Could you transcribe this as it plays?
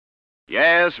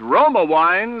Yes, Roma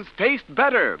wines taste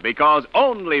better because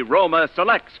only Roma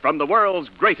selects from the world's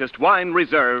greatest wine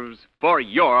reserves for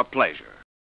your pleasure.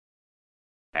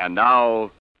 And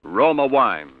now, Roma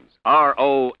Wines,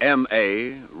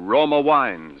 R-O-M-A, Roma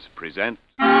Wines present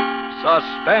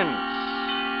Suspense.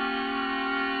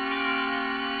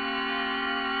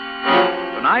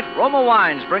 Tonight, Roma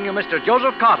Wines bring you Mr.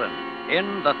 Joseph Cotton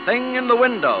in The Thing in the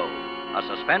Window, a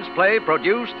suspense play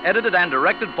produced, edited, and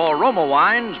directed for Roma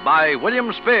Wines by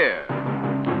William Spear.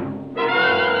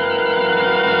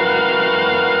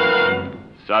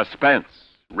 Suspense,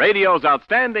 radio's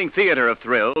outstanding theater of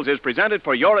thrills, is presented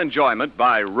for your enjoyment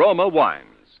by Roma Wines.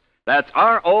 That's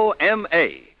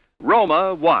R-O-M-A,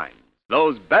 Roma Wines.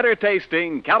 Those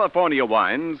better-tasting California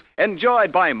wines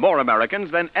enjoyed by more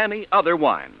Americans than any other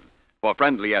wine. For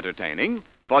friendly entertaining,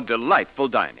 for delightful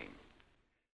dining.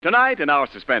 Tonight in our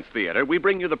Suspense Theater, we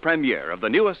bring you the premiere of the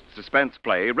newest suspense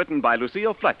play written by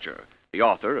Lucille Fletcher, the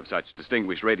author of such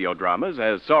distinguished radio dramas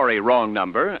as Sorry, Wrong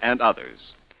Number and others.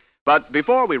 But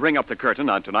before we ring up the curtain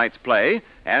on tonight's play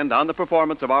and on the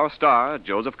performance of our star,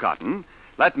 Joseph Cotton,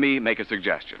 let me make a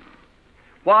suggestion.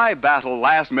 Why battle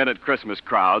last-minute Christmas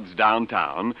crowds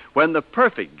downtown when the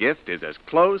perfect gift is as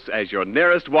close as your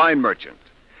nearest wine merchant?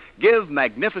 Give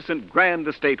magnificent Grand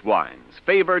Estate wines,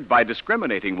 favored by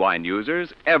discriminating wine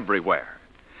users everywhere.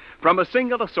 From a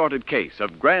single assorted case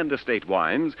of Grand Estate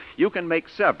wines, you can make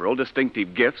several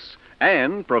distinctive gifts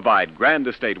and provide Grand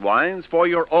Estate wines for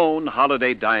your own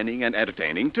holiday dining and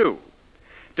entertaining, too.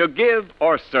 To give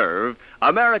or serve,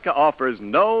 America offers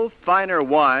no finer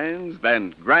wines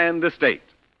than Grand Estate.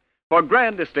 For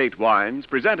Grand Estate wines,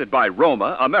 presented by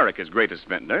Roma, America's greatest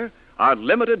vintner, are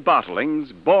limited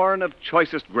bottlings born of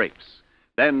choicest grapes,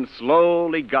 then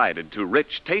slowly guided to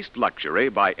rich taste luxury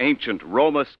by ancient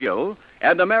Roma skill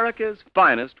and America's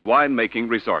finest winemaking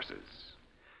resources.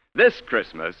 This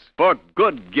Christmas, for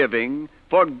good giving,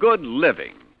 for good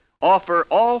living, offer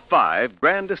all 5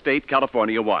 Grand Estate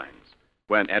California wines.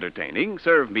 When entertaining,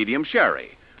 serve medium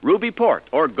sherry, ruby port,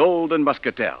 or golden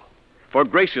muscatel. For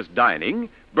gracious dining,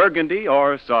 Burgundy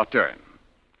or Sauterne.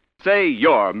 Say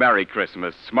your Merry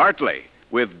Christmas smartly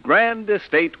with Grand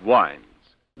Estate wines,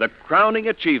 the crowning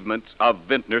achievement of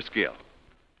vintner skill.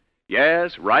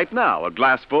 Yes, right now a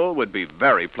glassful would be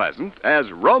very pleasant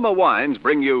as Roma Wines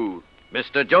bring you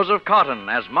Mr. Joseph Cotton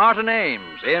as Martin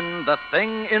Ames in The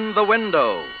Thing in the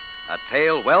Window, a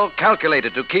tale well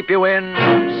calculated to keep you in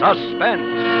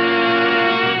suspense.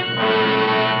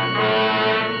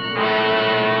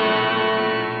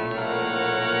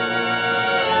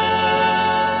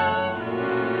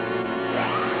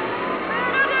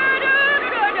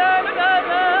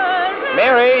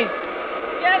 Mary?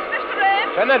 Yes, Mr.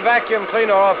 Ames? Turn that vacuum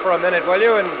cleaner off for a minute, will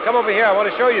you? And come over here. I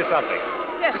want to show you something.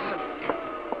 Yes,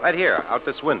 sir. Right here, out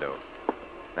this window.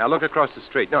 Now look across the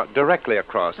street. No, directly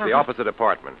across, the opposite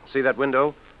apartment. See that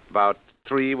window? About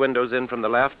 3 windows in from the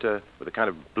left, with a kind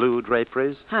of blue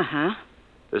draperies. Uh-huh.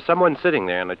 There's someone sitting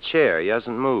there in a chair. He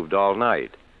hasn't moved all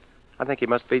night. I think he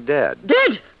must be dead.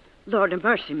 Dead? Lord have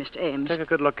mercy, Mr. Ames. Take a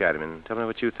good look at him and tell me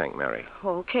what you think, Mary.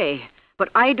 Okay. But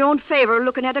I don't favor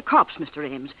looking at a corpse, Mr.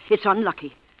 Ames. It's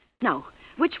unlucky. Now,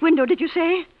 which window did you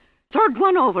say? 3rd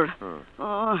one over.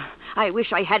 Oh, I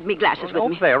wish I had me glasses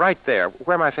with me. There, right there,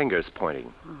 where my finger's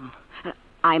pointing.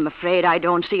 I'm afraid I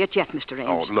don't see it yet, Mr.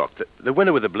 Ames. Oh, look, the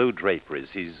window with the blue draperies.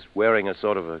 He's wearing a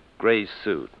sort of a gray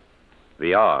suit.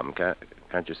 The arm,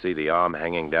 can't you see the arm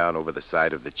hanging down over the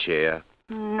side of the chair?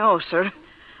 No, sir.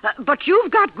 But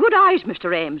you've got good eyes,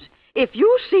 Mr. Ames. If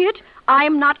you see it,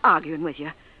 I'm not arguing with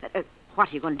you. What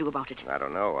are you going to do about it? I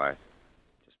don't know. I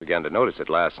just began to notice it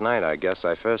last night. I guess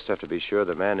I first have to be sure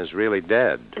the man is really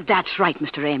dead. That's right,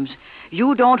 Mr. Ames.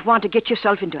 You don't want to get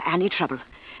yourself into any trouble.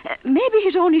 Maybe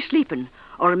he's only sleeping,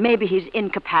 or maybe he's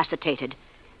incapacitated.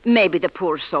 Maybe the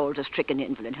poor soul's a stricken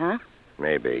invalid, huh?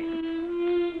 Maybe.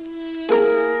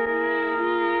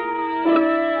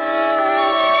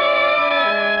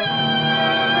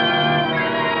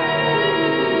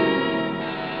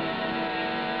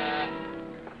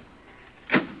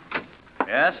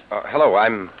 Yes? Hello,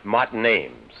 I'm Martin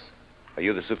Ames. Are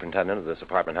you the superintendent of this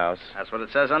apartment house? That's what it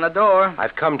says on the door.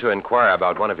 I've come to inquire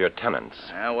about one of your tenants.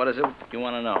 What is it you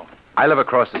want to know? I live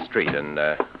across the street, and,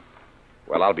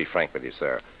 well, I'll be frank with you,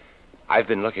 sir. I've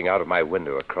been looking out of my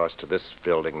window across to this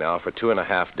building now for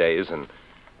 2.5 days, and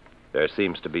there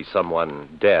seems to be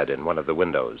someone dead in one of the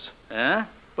windows. Yeah?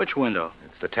 Which window?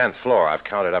 It's the 10th floor. I've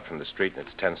counted up from the street, and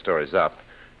it's 10 stories up.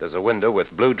 There's a window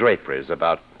with blue draperies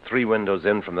about 3 windows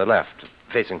in from the left,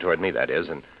 facing toward me, that is,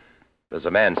 and there's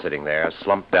a man sitting there,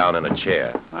 slumped down in a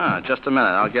chair. Just a minute.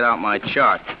 I'll get out my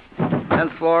chart.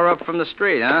 10th floor up from the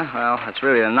street, huh? Well, that's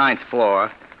really the 9th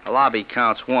floor. The lobby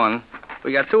counts one.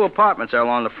 We got 2 apartments there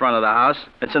along the front of the house.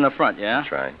 It's in the front, yeah?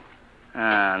 That's right.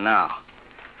 Now.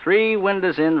 3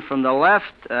 windows in from the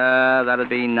left. That'd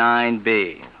be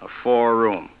 9B, a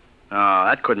 4-room. Oh,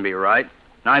 that couldn't be right.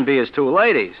 9B is 2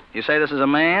 ladies. You say this is a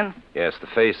man? Yes, the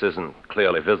face isn't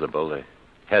clearly visible. The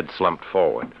head slumped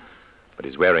forward. But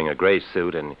he's wearing a gray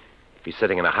suit, and he's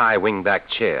sitting in a high wing-back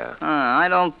chair. I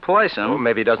don't place him. Well,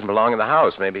 maybe he doesn't belong in the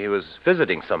house. Maybe he was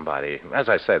visiting somebody. As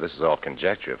I say, this is all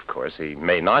conjecture, of course. He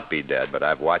may not be dead, but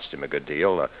I've watched him a good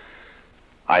deal.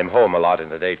 I'm home a lot in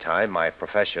the daytime. My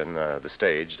profession, the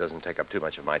stage, doesn't take up too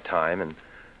much of my time, and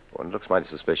well, it looks mighty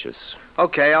suspicious.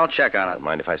 Okay, I'll check on it. Don't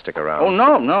mind if I stick around?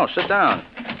 Oh, no, sit down.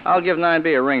 I'll give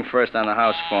 9B a ring first on the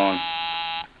house phone.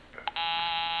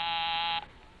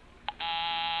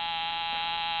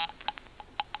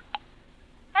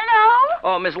 Hello?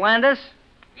 Oh, Miss Landis?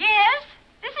 Yes,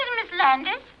 this is Miss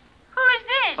Landis. Who is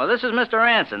this? Oh, this is Mr.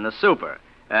 Anson, the super.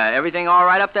 Everything all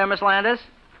right up there, Miss Landis?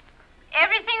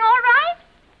 Everything all right?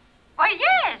 Why,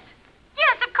 yes.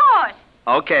 Yes, of course.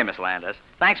 Okay, Miss Landis.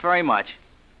 Thanks very much.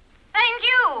 Thank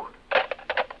you.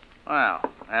 Well,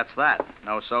 that's that.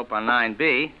 No soap on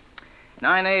 9B.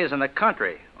 9A is in the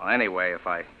country. Well, anyway, if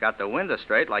I got the window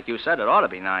straight, like you said, it ought to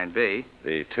be 9B.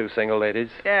 The 2 single ladies?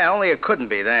 Yeah, only it couldn't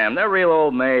be them. They're real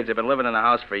old maids. They've been living in the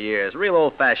house for years. Real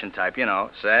old-fashioned type, you know.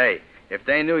 Say, if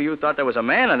they knew you thought there was a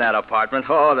man in that apartment,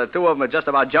 the 2 of them would just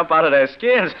about jump out of their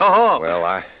skins. Well,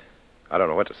 I don't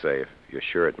know what to say. If you're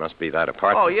sure it must be that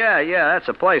apartment. Oh, yeah, that's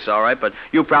a place, all right, but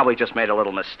you probably just made a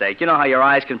little mistake. You know how your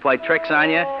eyes can play tricks on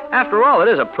you? After all, it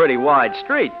is a pretty wide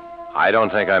street. I don't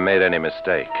think I made any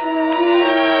mistake.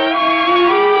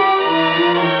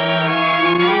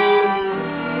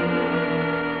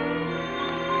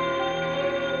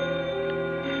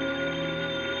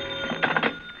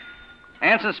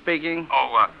 Anson speaking.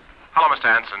 Oh, hello, Mr.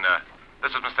 Anson.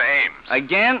 This is Mr. Ames.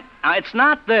 Again? It's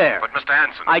not there. But, Mr.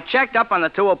 Anson... I checked up on the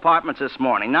 2 apartments this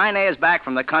morning. 9A is back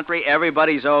from the country.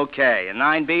 Everybody's okay. And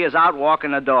 9B is out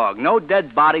walking the dog. No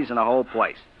dead bodies in the whole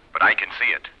place. But I can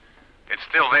see it. It's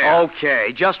still there.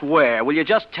 Okay, just where? Will you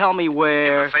just tell me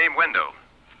where? In the same window.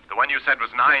 The one you said was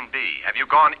 9B. Have you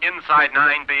gone inside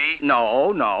 9B?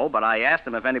 No, but I asked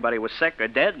them if anybody was sick or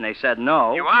dead, and they said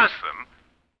no. You asked them?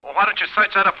 Well, why don't you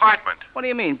search that apartment? What do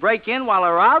you mean, break in while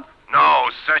they're out? No,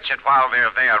 search it while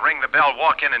they're there. Ring the bell,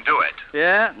 walk in and do it.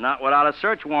 Yeah, not without a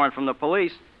search warrant from the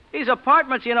police. These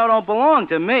apartments, don't belong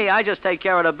to me. I just take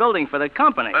care of the building for the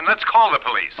company. Then let's call the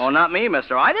police. Oh, not me,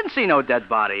 mister. I didn't see no dead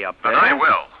body up there. Then I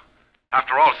will.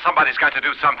 After all, somebody's got to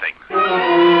do something.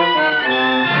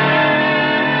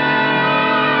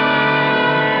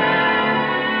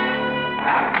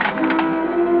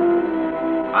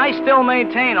 I still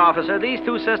maintain, officer, these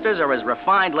 2 sisters are as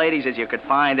refined ladies as you could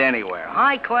find anywhere.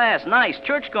 High class, nice,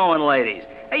 church-going ladies.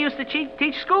 They used to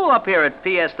teach school up here at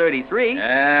PS 33.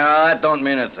 Yeah, well, that don't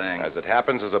mean a thing. As it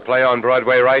happens, there's a play on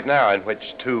Broadway right now in which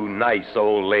 2 nice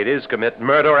old ladies commit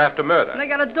murder after murder. And they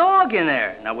got a dog in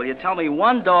there. Now, will you tell me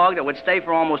one dog that would stay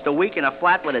for almost a week in a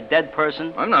flat with a dead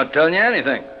person? I'm not telling you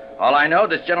anything. All I know,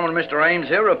 this gentleman, Mr. Ames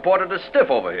here, reported a stiff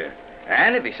over here.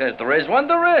 And if he says there is one,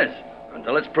 there is.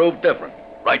 Until it's proved different.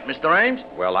 Right, Mr. Ames?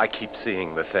 Well, I keep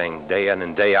seeing the thing day in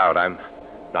and day out. I'm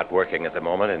not working at the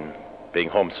moment and being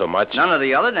home so much. None of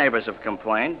the other neighbors have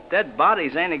complained. Dead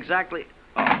bodies ain't exactly...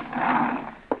 Oh.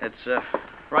 It's,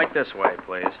 right this way,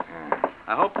 please.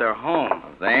 I hope they're home.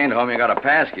 If they ain't home, you got a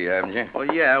pass key, haven't you?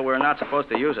 Well, yeah, we're not supposed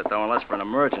to use it, though, unless for an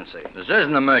emergency. This is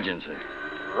an emergency.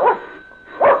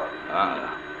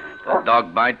 That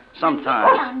dog bite? Sometimes.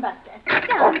 Sit down, Buster. Sit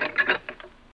down.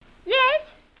 Yes?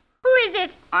 Who is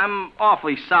it? I'm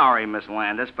awfully sorry, Miss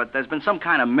Landis, but there's been some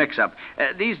kind of mix-up.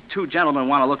 These 2 gentlemen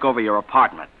want to look over your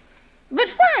apartment. But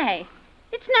why?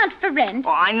 It's not for rent.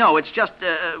 Oh, I know. It's just, they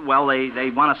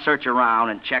want to search around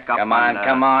and check up Come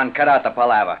on. Cut out the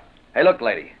palaver. Hey, look,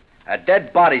 lady. A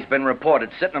dead body's been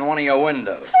reported sitting in one of your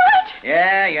windows. What?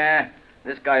 Yeah.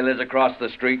 This guy lives across the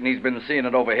street, and he's been seeing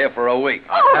it over here for a week.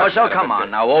 Oh. So come on,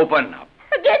 now, open up.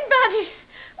 A dead body.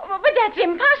 Oh, but that's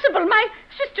impossible. My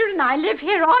sister and I live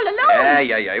here all alone.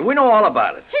 Yeah. We know all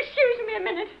about it. Excuse me a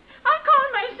minute. I'll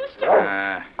call my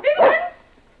sister.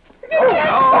 Vivian?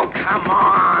 Oh, come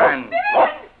on. Vivian!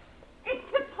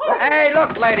 It's the police. Hey,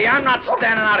 look, lady, I'm not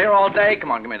standing out here all day.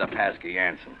 Come on, give me the pass key,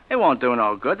 Anson. It won't do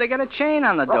no good. They got a chain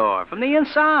on the door from the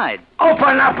inside.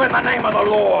 Open up in the name of the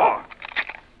law.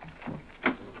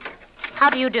 How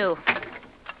do you do?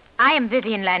 I am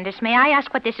Vivian Landis. May I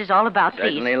ask what this is all about, please?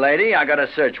 Certainly, lady. I got a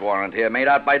search warrant here made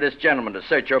out by this gentleman to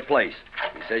search your place.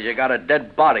 He says you got a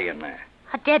dead body in there.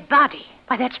 A dead body?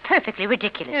 Why, that's perfectly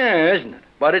ridiculous. Yeah, isn't it?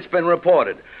 But it's been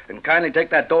reported. And kindly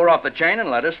take that door off the chain and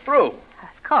let us through.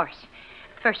 Of course.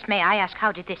 First, may I ask,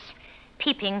 how did this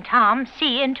peeping Tom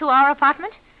see into our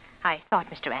apartment? I thought,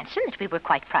 Mr. Anson, that we were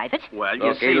quite private. Well, you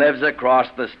Look, see... he lives across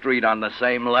the street on the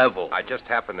same level. I just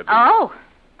happened to be... Oh,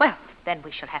 well, then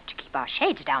we shall have to keep our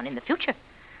shades down in the future.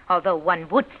 Although one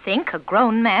would think a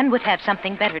grown man would have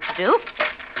something better to do.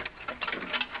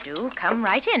 Do come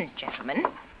right in, gentlemen.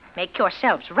 Make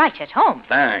yourselves right at home.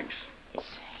 Thanks. Is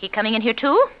he coming in here,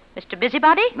 too, Mr.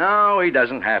 Busybody? No, he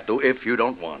doesn't have to if you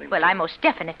don't want him. Well, I most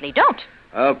definitely don't.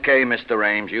 Okay, Mr.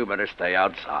 Ames, you better stay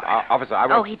outside. Officer, I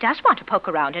will... Oh, he does want to poke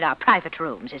around in our private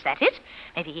rooms, is that it?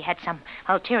 Maybe he had some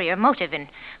ulterior motive in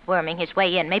worming his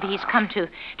way in. Maybe he's come to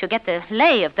get the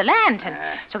lay of the land,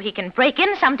 and so he can break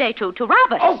in someday to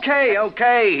rob us.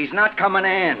 Okay, he's not coming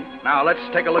in. Now, let's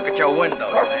take a look at your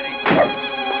window, Eddie.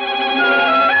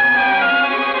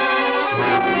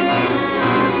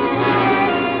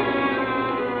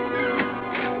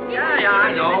 Yeah,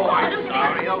 I know. I'm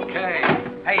sorry. Okay.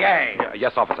 Hey.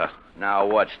 Yes, officer. Now,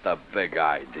 what's the big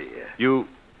idea? You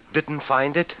didn't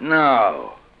find it?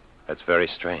 No. That's very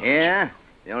strange. Yeah?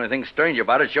 The only thing strange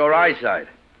about it's your eyesight.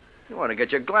 You want to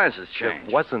get your glasses changed.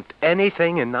 There wasn't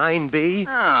anything in 9B?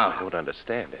 No. I don't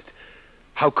understand it.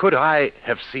 How could I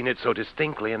have seen it so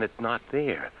distinctly and it's not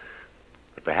there?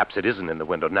 But perhaps it isn't in the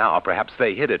window now. Perhaps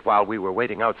they hid it while we were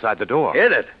waiting outside the door.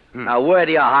 Hid it? Now, where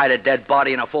do you hide a dead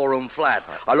body in a four-room flat?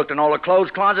 I looked in all the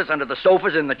clothes closets, under the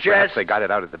sofas, in the chairs. Perhaps they got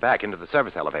it out at the back into the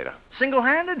service elevator.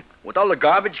 Single-handed? With all the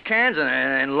garbage cans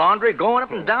and laundry going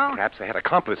up and down? Perhaps they had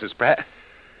accomplices, perhaps.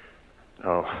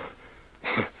 Oh,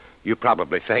 you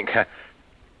probably think...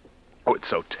 Oh, it's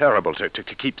so terrible to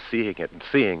keep seeing it and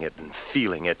feeling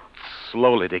it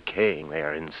slowly decaying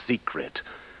there in secret.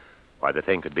 Why, the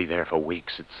thing could be there for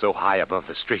weeks. It's so high above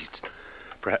the street.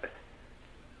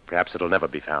 Perhaps it'll never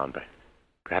be found.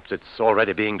 Perhaps it's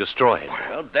already being destroyed.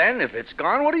 Well, then, if it's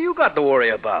gone, what do you got to worry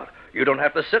about? You don't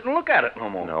have to sit and look at it no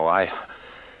more. No, I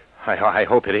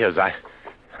hope it is.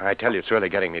 I tell you, it's really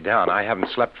getting me down. I haven't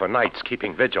slept for nights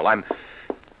keeping vigil. I'm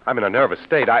in a nervous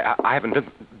state. I haven't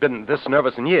been this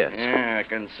nervous in years. Yeah, I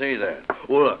can see that.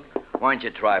 Well, look, why don't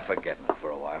you try forgetting it for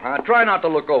a while, huh? Try not to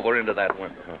look over into that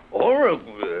window. Or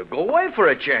go away for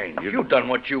a change. You've done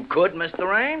what you could,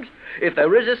 Mr. Ames. If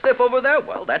there is a stiff over there,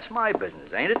 well, that's my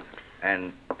business, ain't it?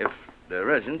 And if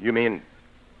there isn't... You mean,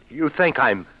 you think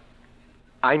I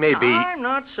may be... I'm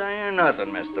not saying nothing,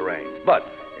 Mr. Ames. But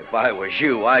if I was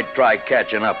you, I'd try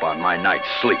catching up on my night's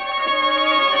sleep.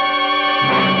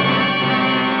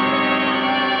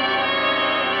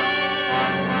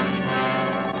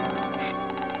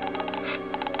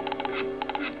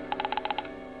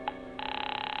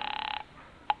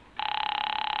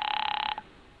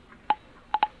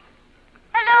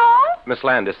 Miss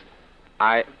Landis,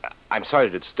 I'm sorry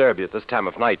to disturb you at this time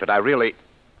of night, but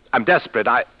I'm desperate.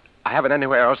 I haven't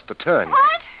anywhere else to turn.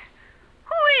 What?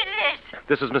 Who is this?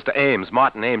 This is Mr. Ames,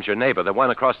 Martin Ames, your neighbor, the one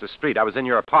across the street. I was in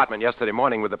your apartment yesterday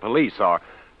morning with the police, or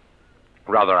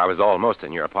rather, I was almost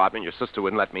in your apartment. Your sister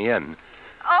wouldn't let me in.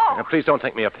 Oh. Now, please don't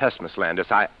think me a pest, Miss Landis.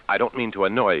 I don't mean to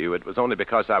annoy you. It was only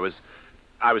because I was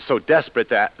so desperate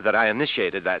that I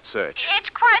initiated that search. It's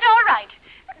quite all right.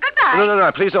 Goodbye.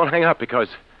 No. Please don't hang up, because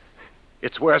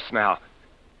it's worse now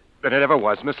than it ever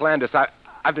was. Miss Landis,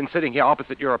 I've been sitting here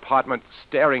opposite your apartment,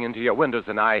 staring into your windows,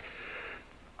 and I'm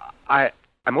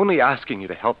only asking you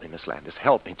to help me, Miss Landis.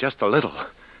 Help me just a little. Help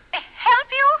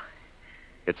you?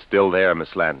 It's still there,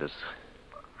 Miss Landis.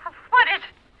 What is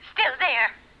still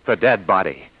there? The dead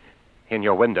body in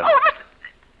your window. Oh, but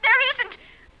there isn't.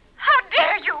 How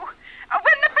dare you?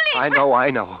 When the police... I know.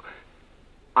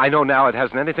 I know now it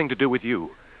hasn't anything to do with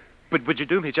you. But would you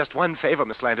do me just one favor,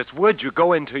 Miss Landis? Would you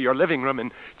go into your living room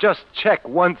and just check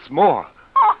once more?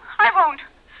 Oh, I won't.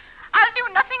 I'll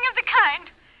do nothing of the kind.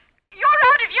 You're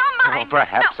out of your mind. Oh,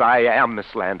 perhaps No. I am,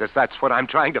 Miss Landis. That's what I'm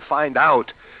trying to find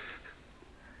out.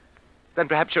 Then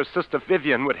perhaps your sister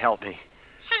Vivian would help me.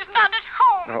 She's not at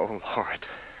home. Oh, Lord.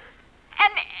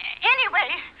 And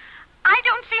anyway, I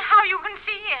don't see how you can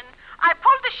see in. I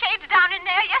pulled the shades down in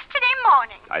there yesterday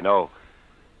morning. I know.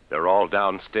 They're all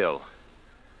down still.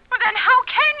 Well, then how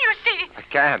can you see? I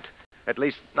can't. At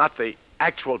least not the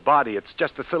actual body. It's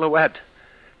just a silhouette.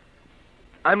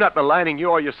 I'm not maligning you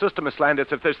or your sister, Miss Landis.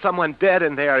 If there's someone dead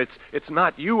in there, it's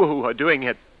not you who are doing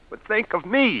it. But think of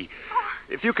me.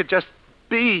 If you could just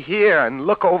be here and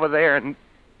look over there and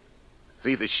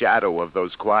see the shadow of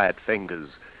those quiet fingers,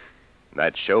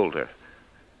 that shoulder,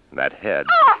 that head.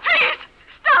 Oh, please!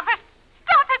 Stop it!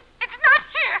 Stop it! It's not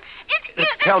here! It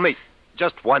isn't... Tell me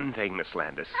just one thing, Miss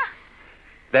Landis.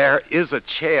 There is a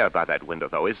chair by that window,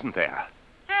 though, isn't there?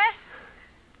 Yes.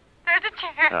 There's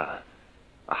a chair.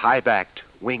 A high-backed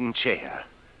wing chair.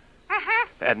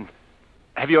 Mm-hmm.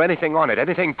 Have you anything on it?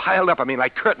 Anything piled up? I mean,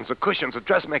 like curtains or cushions or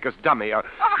dressmaker's dummy? Or,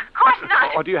 Oh, of course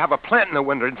not. or do you have a plant in the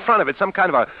window in front of it? Some kind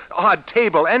of a odd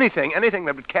table? Anything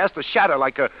that would cast a shadow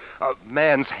like a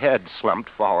man's head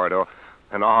slumped forward or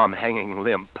an arm hanging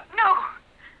limp? No,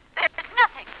 there's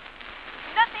nothing.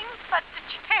 Nothing but the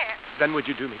chair. Then would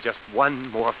you do me just one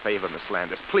more favor, Miss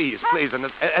Landis? Please, and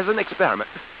as an experiment,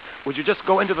 would you just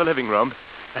go into the living room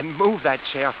and move that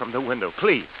chair from the window,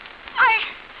 please?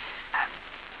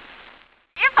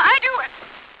 If I do it,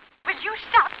 will you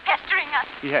stop pestering us?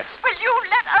 Yes. Will you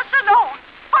let us alone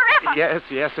forever?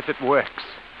 Yes, if it works.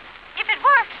 If it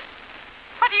works,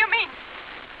 what do you mean?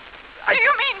 Do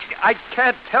you mean? I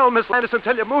can't tell, Miss Landis,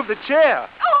 until you move the chair.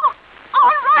 Oh,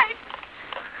 all right.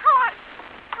 Good.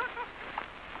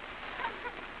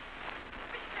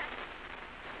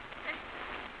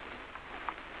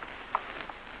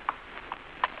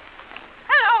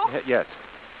 Hello. Yes.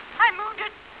 I moved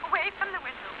it away from the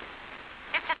window.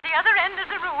 It's at the other end of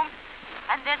the room,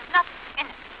 and there's nothing in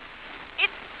it.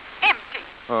 It's empty.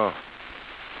 Oh,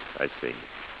 I see.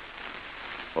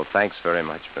 Well, thanks very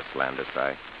much, Miss Landis.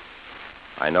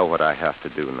 I know what I have to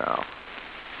do now.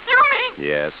 You mean?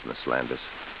 Yes, Miss Landis.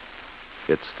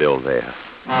 It's still there.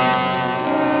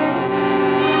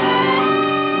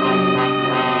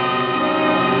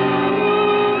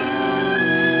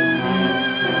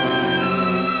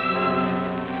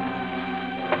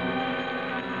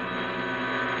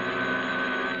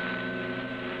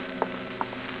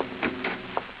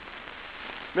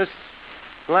 Miss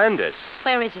Landis.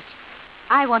 Where is it?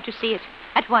 I want to see it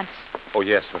at once. Oh,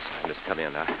 yes, Miss Landis. Come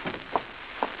in.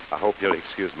 I hope you'll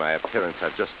excuse my appearance.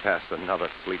 I've just passed another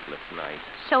sleepless night.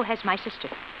 So has my sister,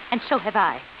 and so have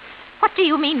I. What do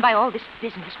you mean by all this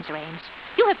business, Mr. Ames?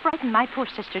 You have frightened my poor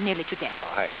sister nearly to death.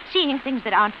 Seeing things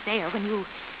that aren't there when you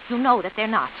know that they're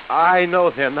not. I know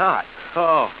they're not.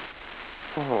 Oh,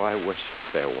 I wish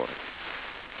there were.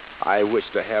 I wish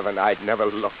to heaven I'd never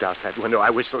looked out that window. I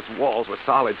wish those walls were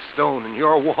solid stone and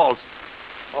your walls.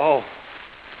 Oh.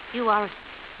 You are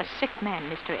a sick man,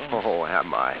 Mr. Ames. Oh,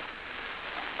 am I?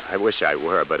 I wish I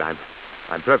were, but I'm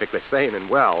perfectly sane and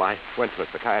well. I went to a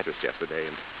psychiatrist yesterday,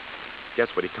 and guess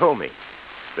what he told me?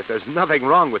 That there's nothing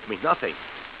wrong with me, nothing.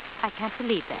 I can't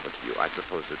believe that. But to you, I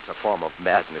suppose it's a form of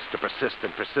madness to persist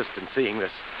in seeing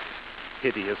this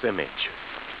hideous image.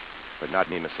 But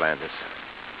not me, Miss Landis.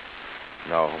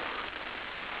 No.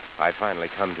 I finally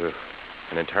come to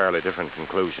an entirely different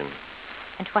conclusion.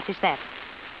 And what is that?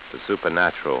 The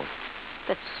supernatural.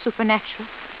 The supernatural?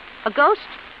 A ghost?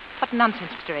 What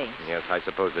nonsense, Mr. Ames. Yes, I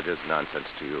suppose it is nonsense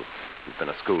to you. You've been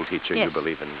a school teacher. Yes. You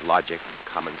believe in logic and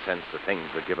common sense, the things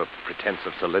that give a pretense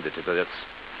of solidity to this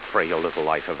frail little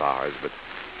life of ours. But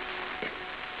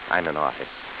I'm an artist.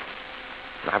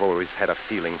 And I've always had a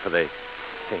feeling for the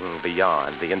thing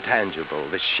beyond, the intangible,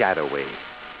 the shadowy.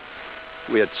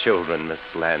 We're children, Miss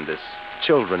Landis.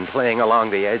 Children playing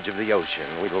along the edge of the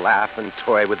ocean. We laugh and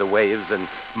toy with the waves and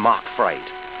mock fright.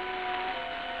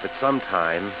 But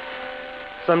sometime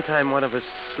one of us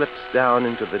slips down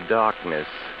into the darkness.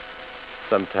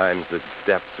 Sometimes the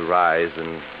depths rise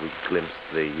and we glimpse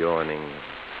the yawning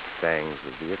fangs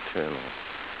of the eternal.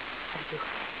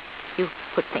 You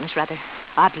put things rather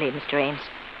oddly, Mr. Ames.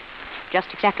 Just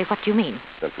exactly what do you mean?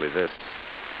 Simply this.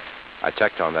 I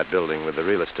checked on that building with the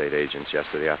real estate agents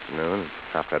yesterday afternoon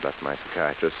after I'd left my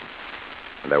psychiatrist.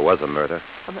 And there was a murder.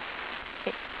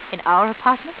 In our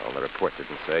apartment? Well, the report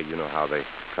didn't say. You know how they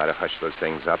try to hush those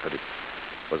things up. But it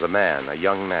was a man, a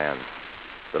young man,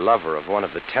 the lover of one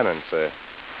of the tenants, a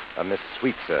Miss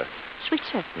Sweetser.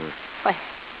 Sweetser? Why,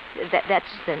 that's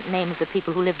the name of the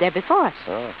people who lived there before us.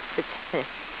 Oh.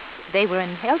 They were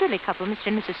an elderly couple, Mr.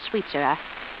 and Mrs. Sweetser.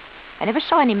 I never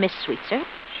saw any Miss Sweetser.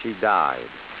 She died.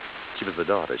 She was the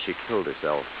daughter. She killed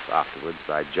herself afterwards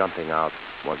by jumping out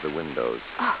one of the windows.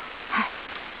 Oh,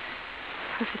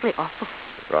 perfectly awful.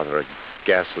 Rather a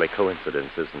ghastly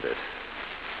coincidence, isn't it?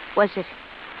 Was it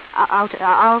out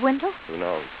our window? Who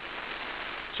knows?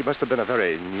 She must have been a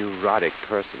very neurotic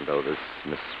person, though, this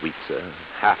Miss Sweetser.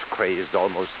 Half-crazed,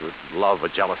 almost with love or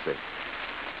jealousy.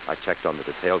 I checked on the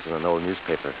details in an old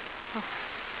newspaper. Oh.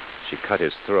 She cut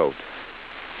his throat,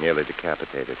 nearly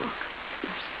decapitated him.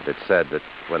 And it said that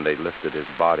when they lifted his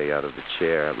body out of the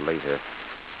chair later,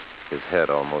 his head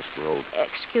almost rolled.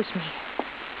 Excuse me.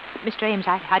 Mr. Ames,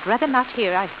 I'd rather not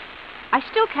hear. I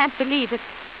still can't believe it.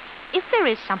 If there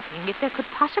is something, if there could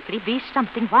possibly be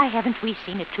something, why haven't we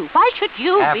seen it, too? Why should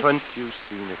you Haven't you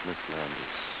seen it, Miss Landis?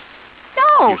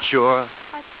 No. You sure?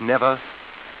 Never?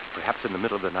 Perhaps in the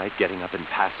middle of the night, getting up and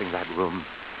passing that room,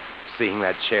 seeing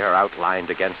that chair outlined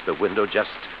against the window, just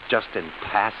in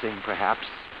passing, perhaps?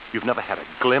 You've never had a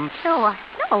glimpse? No.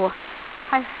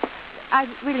 I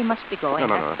really must be going.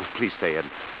 No. Please stay and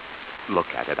look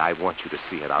at it. I want you to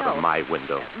see it out of my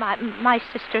window. My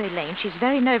sister Elaine, she's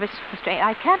very nervous, Mr. A.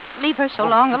 I can't leave her so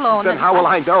long alone. Then how will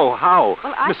I know? How?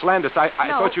 Well, Miss Landis, I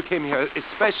No. thought you came here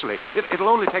especially. It'll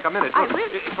only take a minute. I Look, will-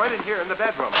 It's right in here in the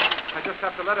bedroom. I just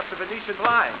have to let up the Venetian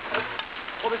blind.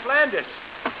 Oh, Miss Landis.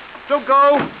 Don't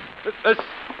go. Miss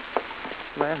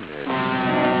Landis.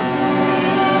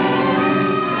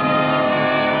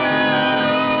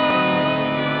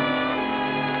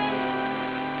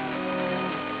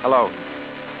 Hello.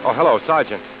 Oh, hello,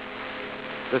 Sergeant.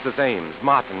 This is Ames,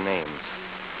 Martin Ames.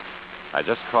 I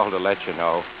just called to let you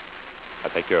know. I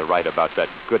think you're right about that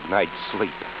good night's sleep.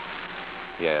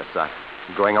 Yes, I'm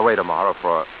going away tomorrow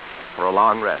for a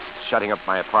long rest, shutting up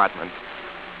my apartment.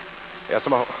 Yes,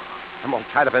 I'm all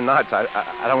tied up in knots. I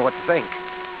don't know what to think.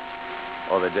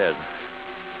 Oh, they're dead.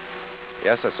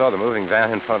 Yes, I saw the moving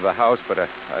van in front of the house, but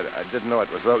I didn't know it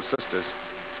was those sisters.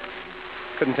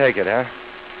 Couldn't take it, huh?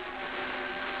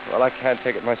 Well, I can't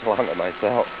take it much longer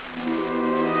myself.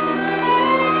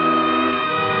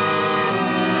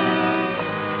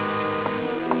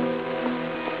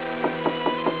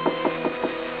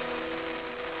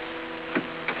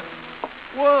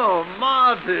 Whoa,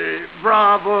 Marty.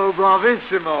 Bravo,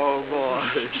 bravissimo,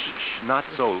 boy. Not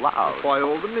so loud. Why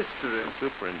all the mystery? The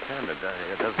superintendent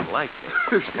doesn't like me.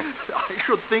 I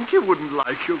should think he wouldn't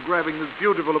like you grabbing this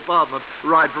beautiful apartment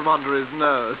right from under his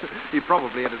nose. He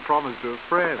probably had it promised to a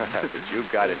friend. But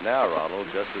you've got it now, Ronald,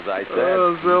 just as I said.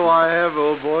 Oh, so I have,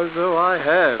 old boy, so I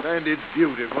have. And it's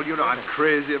beautiful. You know I'm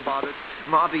crazy about it.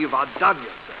 Marty, you've outdone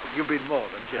yourself. You've been more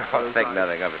than generous. Oh, think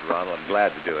nothing of it, Ronald. I'm glad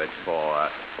to do it for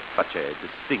such a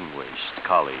distinguished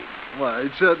colleague. Well,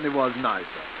 it certainly was nice of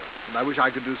you. And I wish I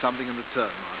could do something in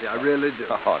return, Marty. I really do.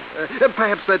 Oh, no.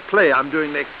 Perhaps that play I'm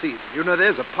doing next season. You know,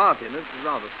 there's a part in it. It's a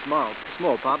rather small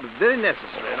part, but very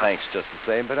necessary. Thanks just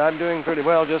the same, but I'm doing pretty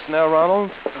well just now,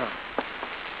 Ronald. Oh.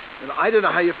 Well, I don't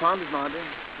know how you found it, Marty.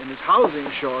 In his housing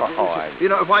shortage. Oh, You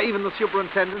know, why even the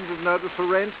superintendent is nervous for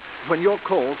rent. When your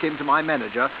call came to my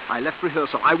manager, I left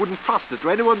rehearsal. I wouldn't trust it to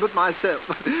anyone but myself.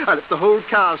 I left the whole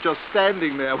cast just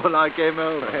standing there when I came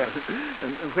over.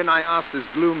 And when I asked this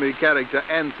gloomy character,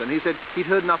 Anson, he said he'd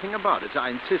heard nothing about it. I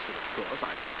insisted, of course.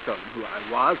 I told him who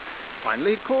I was.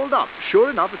 Finally, he called up. Sure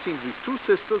enough, it seems these two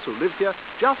sisters who lived here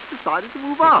just decided to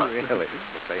move out. Really?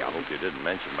 Well, say, I hope you didn't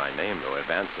mention my name, though. If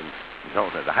Anson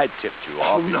known that I tipped you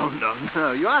off. Oh,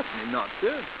 no. You asked me not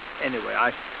to. Anyway,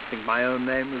 I think my own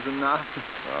name was enough.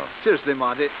 Oh. Seriously,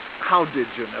 Marty, how did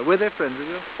you know? Were they friends with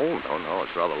you? Oh, no.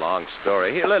 It's a rather long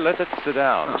story. Here, let's sit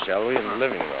down, shall we, in the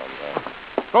living room.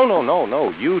 No.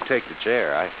 You take the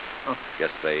chair. I guess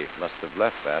they must have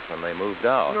left that when they moved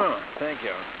out. No, thank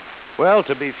you. Well,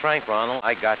 to be frank, Ronald,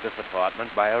 I got this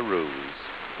apartment by a ruse.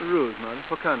 A ruse, Marty?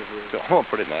 What kind of ruse? Oh, a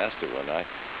pretty nasty one.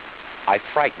 I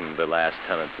frightened the last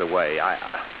tenants away.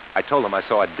 I told them I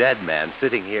saw a dead man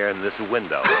sitting here in this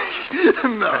window.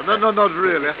 No, not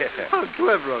really. How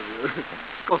clever of you.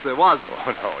 Of course there was one.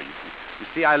 Oh, no. You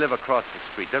see, I live across the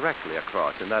street, directly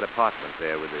across, in that apartment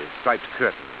there with the striped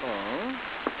curtains. Oh?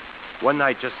 One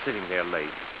night, just sitting there late,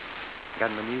 I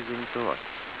got an amusing thought.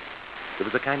 There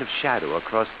was a kind of shadow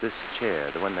across this chair,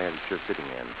 the one that you're sitting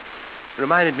in. It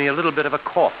reminded me a little bit of a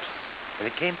corpse. And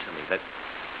it came to me that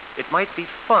it might be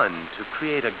fun to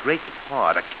create a great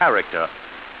part, a character,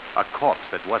 a corpse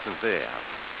that wasn't there.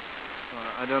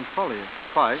 I don't follow you.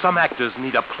 Why? Some actors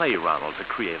need a play, Ronald, to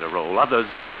create a role. Others,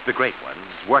 the great ones,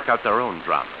 work out their own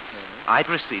dramas. I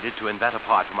proceeded to invent a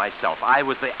part for myself. I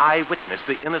was the eyewitness,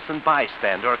 the innocent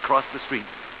bystander across the street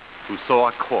who saw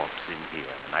a corpse in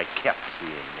here. And I kept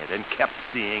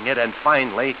seeing it, and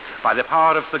finally, by the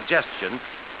power of suggestion,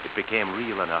 it became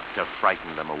real enough to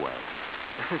frighten them away.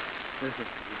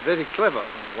 Very clever.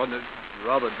 Wasn't it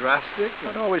rather drastic?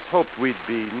 I'd always hoped we'd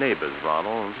be neighbors,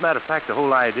 Ronald. As a matter of fact, the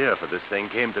whole idea for this thing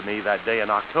came to me that day in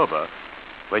October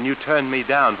when you turned me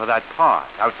down for that part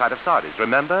outside of Sardi's,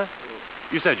 remember?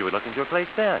 You said you were looking for a place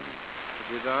then.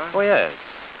 Did I? Oh, yes.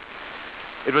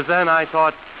 It was then I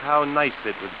thought how nice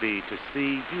it would be to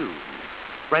see you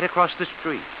right across the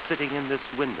street, sitting in this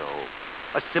window.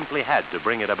 I simply had to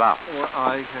bring it about. Well,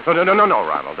 I... No,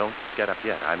 Ronald. Don't get up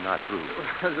yet. I'm not through.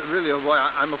 Really, old boy,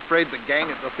 I'm afraid the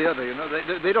gang at the theater, you know,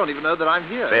 they don't even know that I'm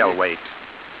here. They'll wait.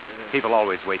 People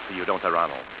always wait for you, don't they,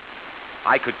 Ronald?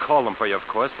 I could call them for you, of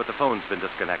course, but the phone's been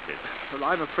disconnected. Well,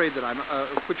 I'm afraid that I'm...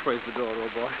 which way's the door,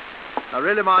 old boy? Now,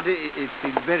 really, Marty, it's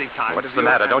been very kind What's of the you.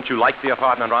 matter? Don't you like the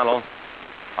apartment, Ronald?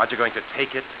 Aren't you going to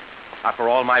take it after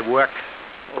all my work?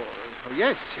 Oh,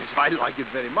 yes, I like it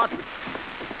very much.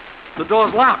 The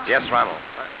door's locked. Yes, Ronald.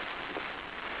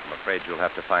 I'm afraid you'll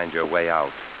have to find your way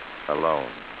out alone.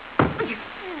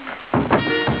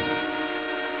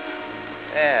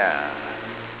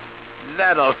 Yeah.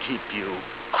 That'll keep you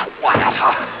quiet.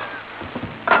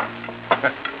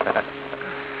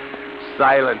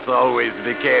 Silence always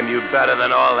became you better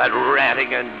than all that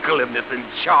ranting and glibness and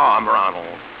charm,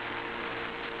 Ronald.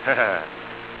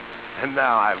 And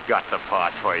now I've got the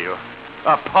part for you.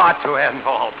 A part to end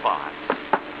all parts.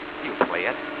 You play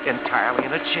it entirely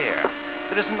in a chair.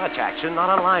 There isn't much action,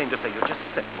 not a line to say. You just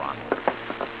sit, Ronald.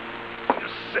 You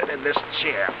sit in this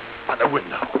chair by the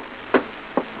window.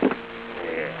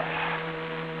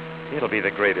 Yeah. It'll be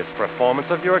the greatest performance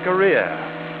of your career.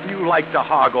 You liked to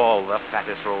hog all the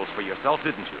fattest roles for yourself,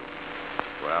 didn't you?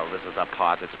 Well, this is a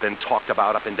part that's been talked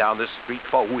about up and down this street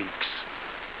for weeks.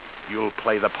 You'll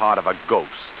play the part of a ghost.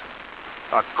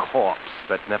 A corpse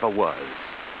that never was.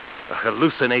 A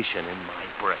hallucination in my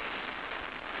brain.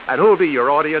 And who'll be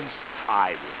your audience?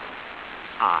 I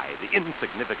will. I, the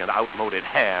insignificant, outmoded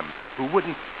ham who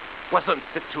wasn't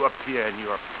fit to appear in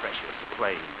your precious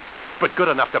plays, but good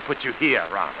enough to put you here,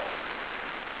 Ronald.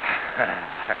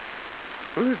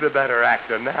 Who's the better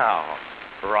actor now,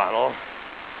 Ronald?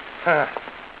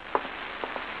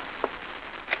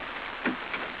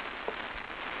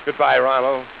 Goodbye,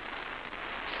 Ronald.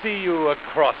 See you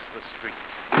across the street.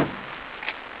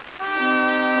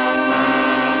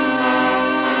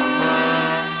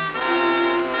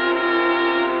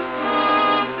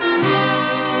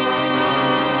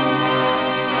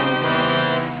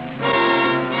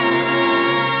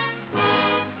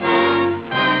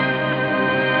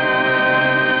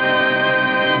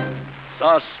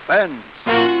 Suspense.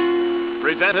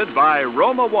 Presented by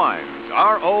Roma Wines,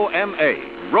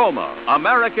 R-O-M-A, Roma,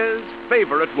 America's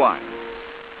favorite wine.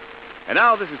 And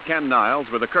now this is Ken Niles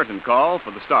with a curtain call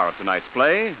for the star of tonight's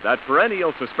play, that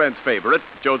perennial suspense favorite,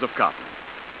 Joseph Cotton.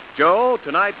 Joe,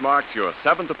 tonight marks your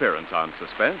 7th appearance on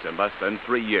Suspense in less than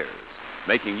 3 years,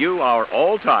 making you our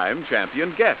all-time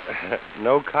champion guest.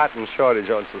 No Cotton shortage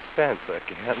on Suspense,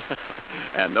 Ken.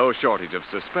 And no shortage of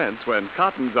suspense when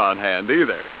Cotton's on hand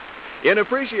either. In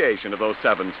appreciation of those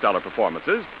 7 stellar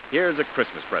performances, here's a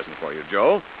Christmas present for you,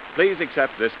 Joe. Please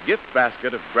accept this gift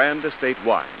basket of Grand Estate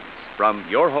wines from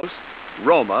your host,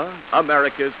 Roma,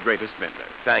 America's greatest vintner.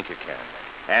 Thank you, Ken.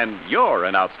 And you're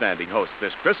an outstanding host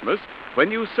this Christmas when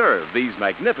you serve these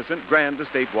magnificent Grand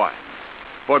Estate wines.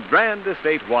 For Grand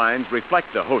Estate wines reflect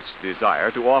the host's desire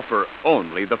to offer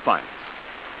only the finest.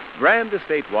 Grand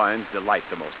Estate wines delight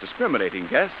the most discriminating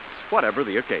guests, whatever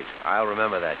the occasion. I'll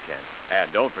remember that, Ken.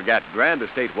 And don't forget, Grand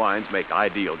Estate wines make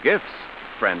ideal gifts,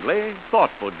 friendly,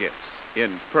 thoughtful gifts,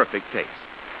 in perfect taste.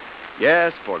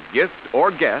 Yes, for gift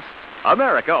or guest,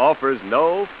 America offers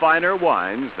no finer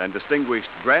wines than distinguished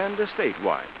Grand Estate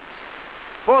wines.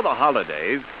 For the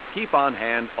holidays, keep on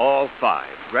hand all 5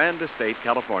 Grand Estate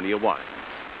California wines.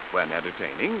 When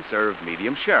entertaining, serve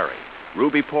medium sherry,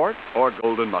 ruby port, or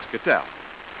golden muscatel.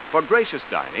 For gracious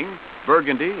dining,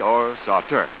 Burgundy or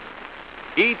Sauterne.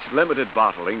 Each limited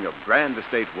bottling of Grand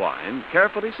Estate wine,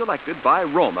 carefully selected by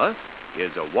Roma,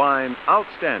 is a wine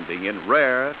outstanding in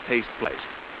rare taste pleasure.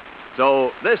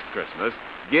 So this Christmas,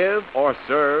 give or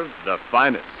serve the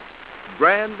finest.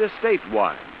 Grand Estate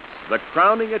wines, the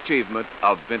crowning achievement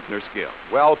of vintner skill.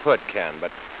 Well put, Ken,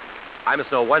 but I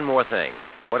must know one more thing.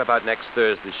 What about next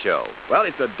Thursday's show? Well,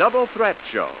 it's a double threat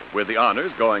show with the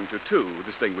honors going to 2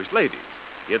 distinguished ladies.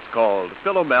 It's called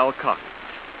Philomel Cotton.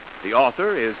 The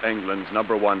author is England's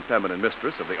 #1 feminine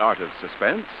mistress of the art of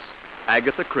suspense,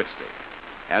 Agatha Christie.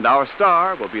 And our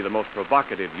star will be the most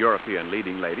provocative European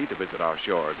leading lady to visit our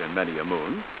shores in many a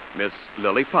moon, Miss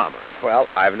Lily Palmer. Well,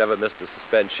 I've never missed a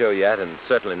Suspense show yet, and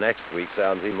certainly next week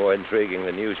sounds even more intriguing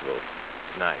than usual.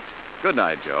 Good night. Good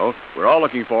night, Joe. We're all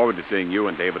looking forward to seeing you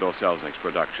in David O. Selznick's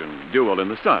production, Duel in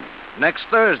the Sun. Next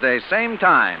Thursday, same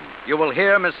time, you will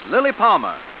hear Miss Lily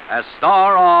Palmer as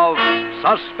star of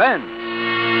Suspense.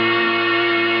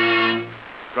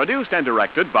 Produced and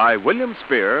directed by William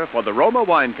Spear for the Roma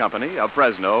Wine Company of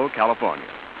Fresno, California.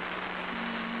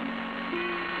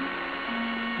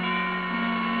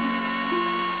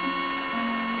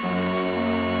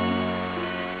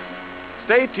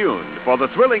 Stay tuned for the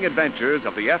thrilling adventures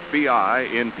of the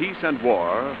FBI in peace and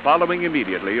war, following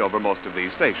immediately over most of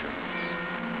these stations.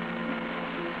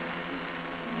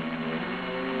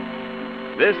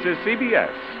 This is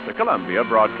CBS, the Columbia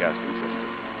Broadcasting System.